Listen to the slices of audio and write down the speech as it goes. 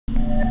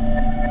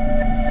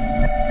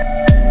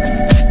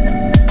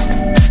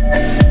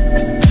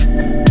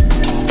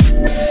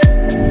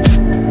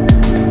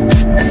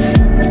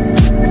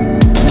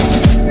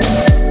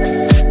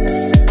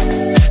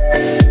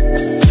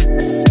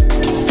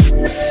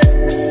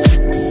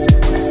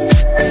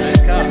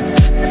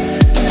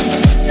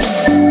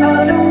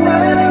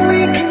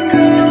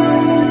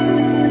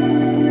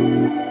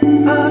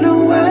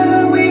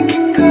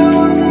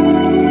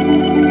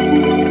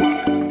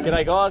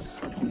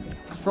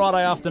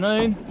Friday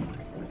afternoon.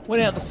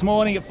 Went out this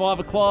morning at 5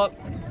 o'clock.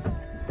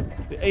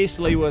 The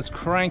easterly was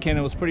cranking,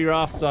 it was pretty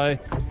rough, so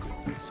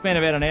spent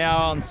about an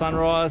hour on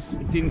sunrise.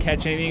 Didn't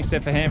catch anything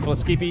except for a handful of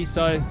skippy.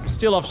 So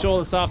still offshore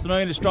this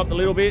afternoon, just dropped a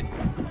little bit.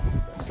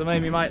 So me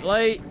and my mate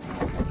Lee,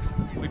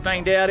 we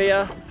banged out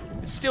here.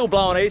 It's still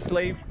blowing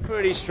easterly,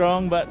 pretty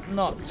strong, but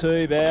not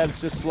too bad.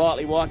 It's just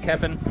slightly white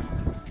capping.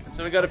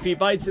 So we got a few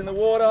baits in the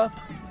water,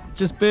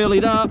 just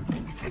burleyed up.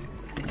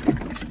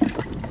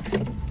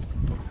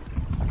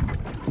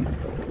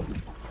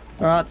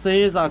 All right, so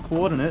here's our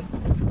coordinates.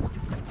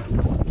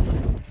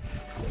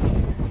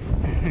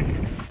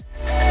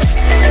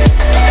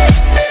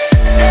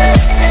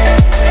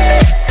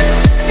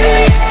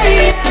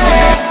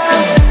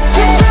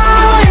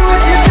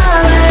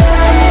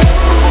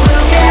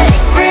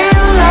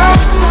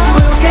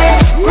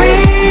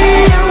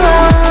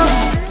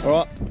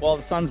 While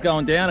the sun's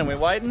going down and we're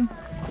waiting,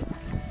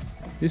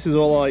 this is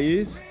all I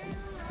use.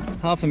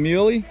 Half a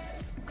muley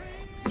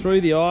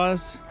through the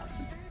eyes,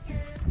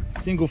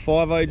 single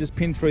 5/0 just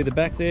pinned through the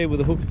back there with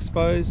the hook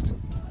exposed,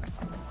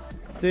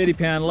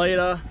 30-pound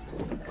leader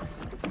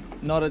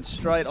knotted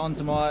straight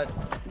onto my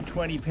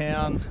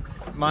 20-pound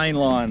main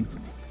line.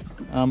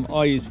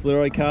 I use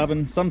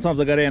fluorocarbon. Sometimes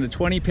I go down to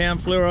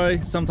 20-pound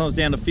fluoro, sometimes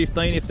down to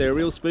 15 if they're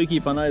real spooky,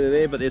 if I know they're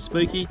there but they're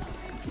spooky.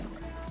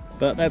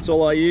 But that's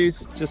all I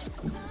use, just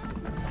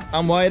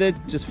unweighted,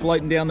 just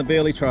floating down the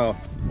burley trail.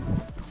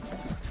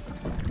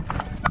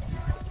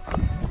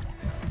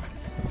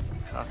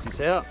 Cast this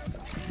out.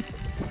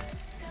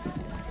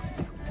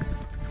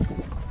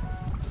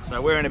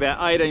 So we're in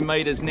about 18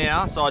 metres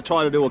now, so I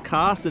try to do a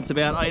cast that's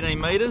about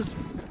 18 metres.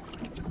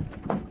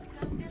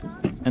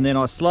 And then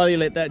I slowly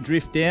let that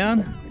drift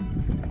down.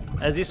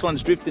 As this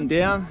one's drifting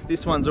down,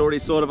 this one's already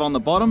sort of on the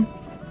bottom.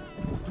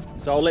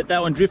 So I'll let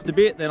that one drift a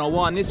bit, then I'll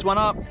wind this one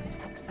up,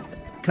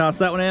 cast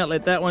that one out,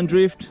 let that one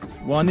drift,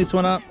 wind this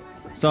one up.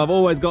 So I've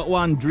always got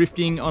one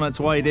drifting on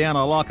its way down.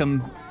 I like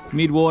them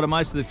mid-water.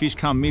 Most of the fish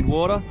come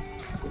mid-water.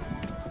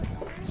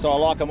 So I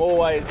like them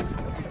always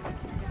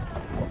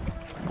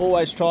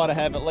try to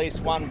have at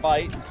least one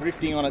bait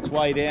drifting on its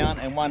way down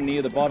and one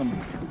near the bottom.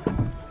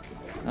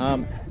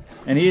 And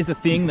here's the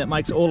thing that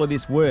makes all of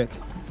this work.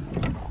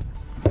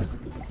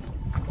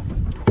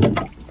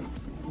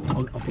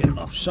 I'll get it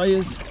off, show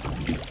you.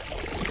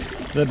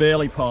 The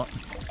burley pot.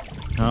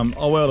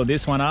 I welded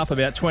this one up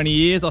about 20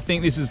 years. I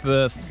think this is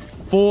the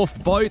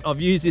 4th boat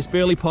I've used this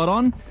burley pot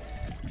on.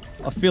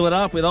 I fill it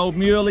up with old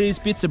muleys,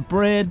 bits of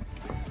bread,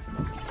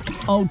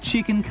 old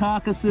chicken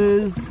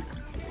carcasses,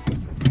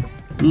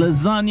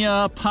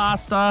 lasagna,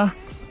 pasta,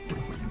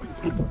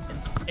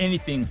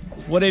 anything,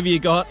 whatever you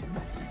got.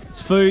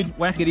 It's food,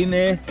 whack it in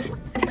there,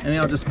 and then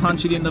I'll just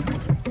punch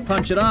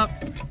it up.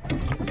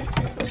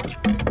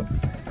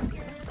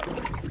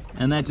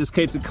 And that just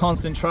keeps a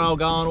constant trail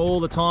going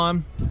all the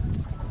time.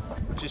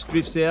 Just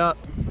drifts out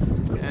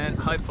and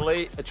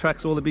hopefully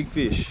attracts all the big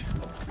fish.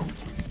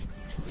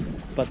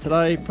 But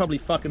today, probably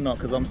fucking not,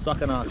 because I'm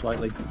sucking ass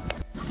lately.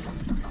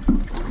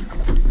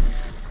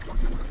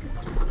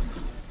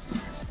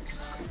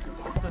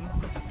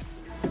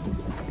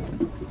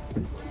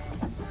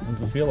 What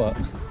does it feel like?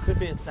 Could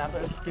be a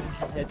snapper, give him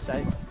some head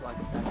shape like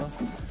a snapper.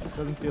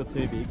 Doesn't feel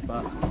too big,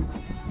 but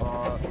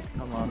oh,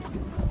 come on.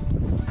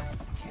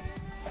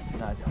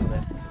 No, it's not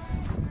there.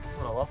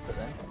 Well, I lost it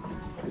then.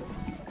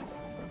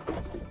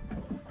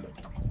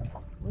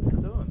 What's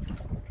it doing?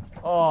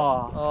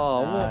 Oh,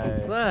 no. What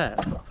was that?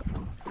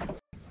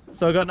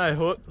 So I got no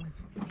hook.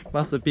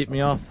 Must have bit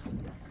me off.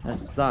 That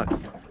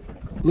sucks.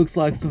 Looks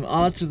like some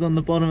arches on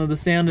the bottom of the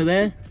sounder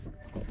there.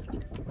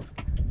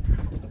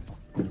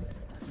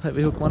 Let's hope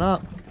we hook one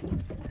up.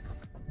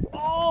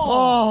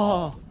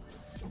 Oh,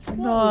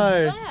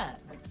 no.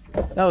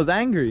 That was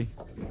angry.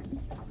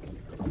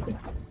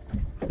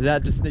 Did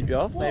that just snip you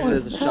off? Maybe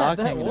there's a shark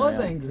hanging around. That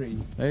was angry.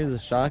 Maybe there's a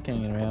shark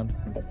hanging around.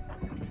 Did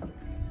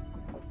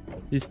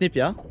it snip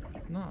you?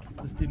 No,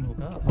 just didn't hook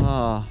up.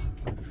 Oh.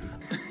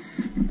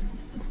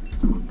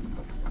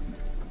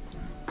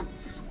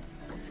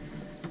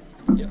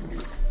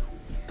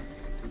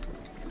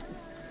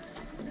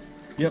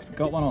 Yep,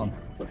 got one on.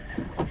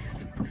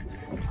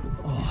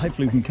 Oh,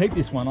 hopefully we can keep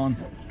this one on.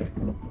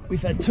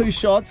 We've had 2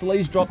 shots.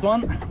 Lee's dropped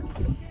one.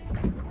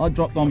 I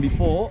dropped one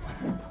before.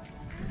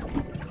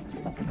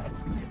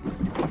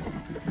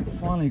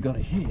 Finally got a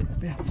hit.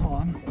 About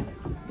time.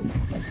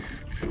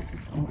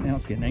 Oh, now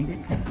it's getting angry.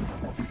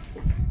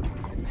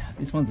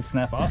 This one's a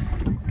snapper.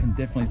 Can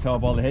definitely tell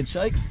by the head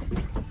shakes.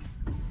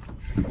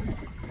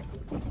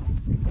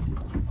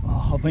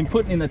 Oh, I've been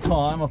putting in the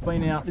time. I've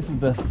been out. This is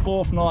the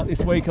 4th night this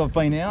week I've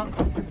been out.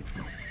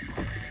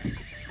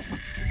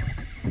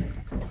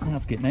 Now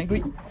it's getting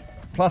angry.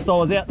 Plus I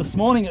was out this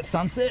morning at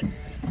sunset.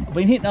 I've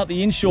been hitting up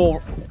the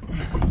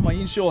my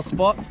inshore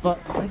spots, but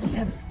they just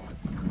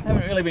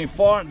haven't really been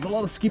firing. There's a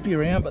lot of skippy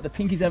around, but the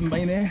pinkies haven't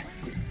been there.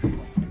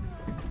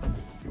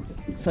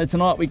 So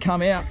tonight we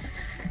come out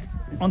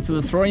onto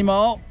the 3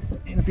 mile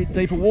in a bit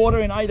deeper water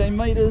in 18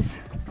 metres.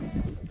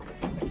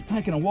 It's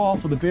taken a while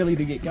for the belly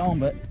to get going,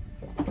 but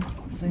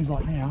seems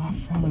like now,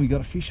 finally we got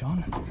a fish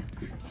on.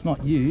 It's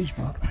not huge,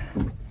 but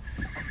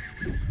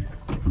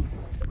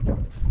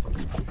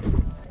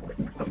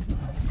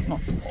it's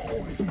not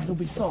small. It'll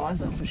be size,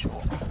 that's for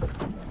sure.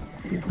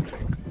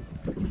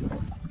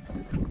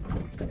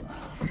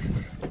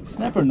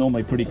 Snapper are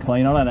normally pretty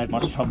clean. I don't have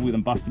much trouble with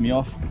them busting me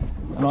off.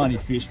 I only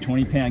fish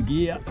 20-pound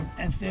gear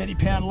and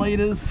 30-pound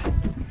leaders.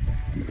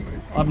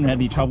 I haven't had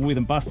any trouble with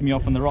them busting me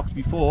off on the rocks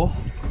before.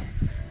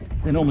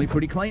 They're normally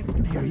pretty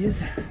clean. Here he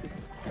is.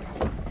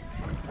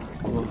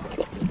 Oh.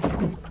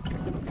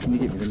 Can you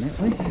get me the net,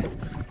 please?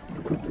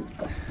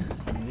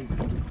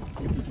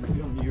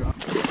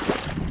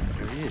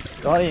 There he is.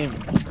 Got him.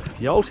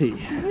 Yolty.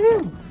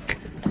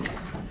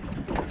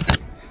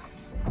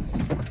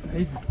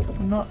 He's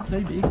not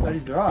too big, but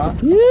he's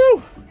alright.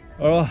 Woo!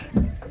 Alright.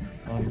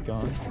 I'm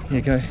gone. Yeah,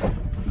 go.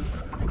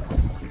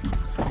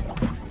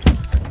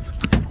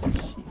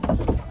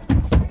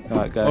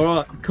 Alright, go.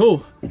 Alright,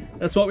 cool.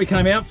 That's what we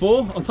came out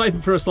for. I was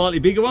hoping for a slightly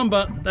bigger one,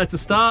 but that's a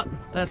start.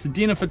 That's the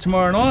dinner for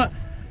tomorrow night.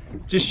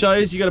 Just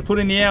shows you got to put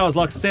in the hours.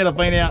 Like I said, I've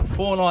been out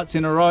 4 nights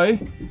in a row,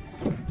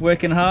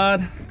 working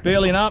hard,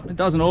 burling up. It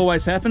doesn't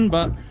always happen,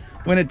 but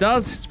when it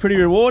does, it's pretty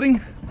rewarding.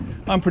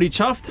 I'm pretty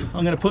chuffed.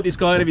 I'm going to put this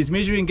guy out of his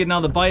misery and get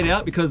another bait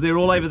out because they're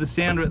all over the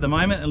sounder at the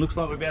moment. It looks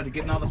like we're about to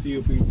get another few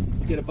if we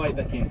get a bait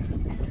back in.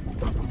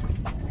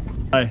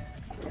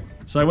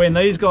 So when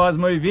these guys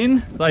move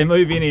in, they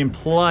move in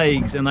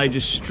plagues and they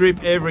just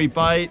strip every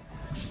bait,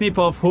 snip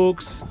off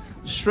hooks,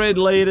 shred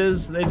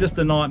leaders. They're just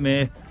a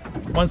nightmare.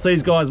 Once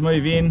these guys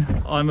move in,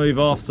 I move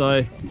off.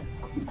 So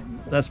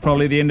that's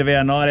probably the end of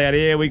our night out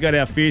here. We got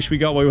our fish, we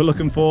got what we were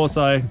looking for,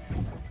 so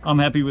I'm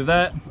happy with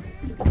that.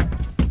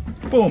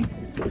 Boom.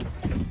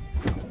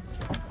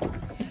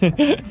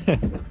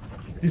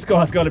 This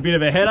guy's got a bit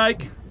of a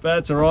headache, but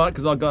that's all right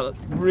because I've got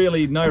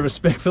really no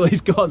respect for these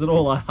guys at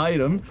all. I hate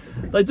them.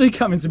 They do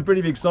come in some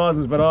pretty big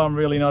sizes, but I'm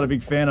really not a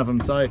big fan of them.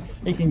 So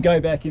he can go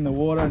back in the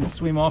water and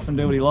swim off and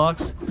do what he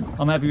likes.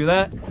 I'm happy with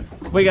that.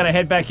 We're going to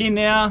head back in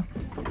now.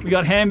 We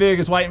got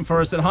hamburgers waiting for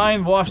us at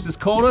home. Wife's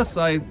just called us,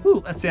 so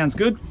whew, that sounds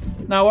good.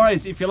 No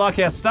worries. If you like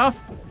our stuff,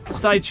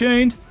 stay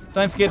tuned.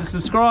 Don't forget to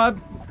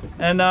subscribe,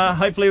 and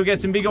hopefully we'll get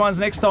some bigger ones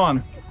next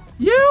time.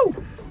 You!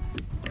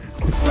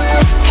 Kiss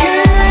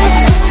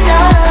the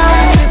sky.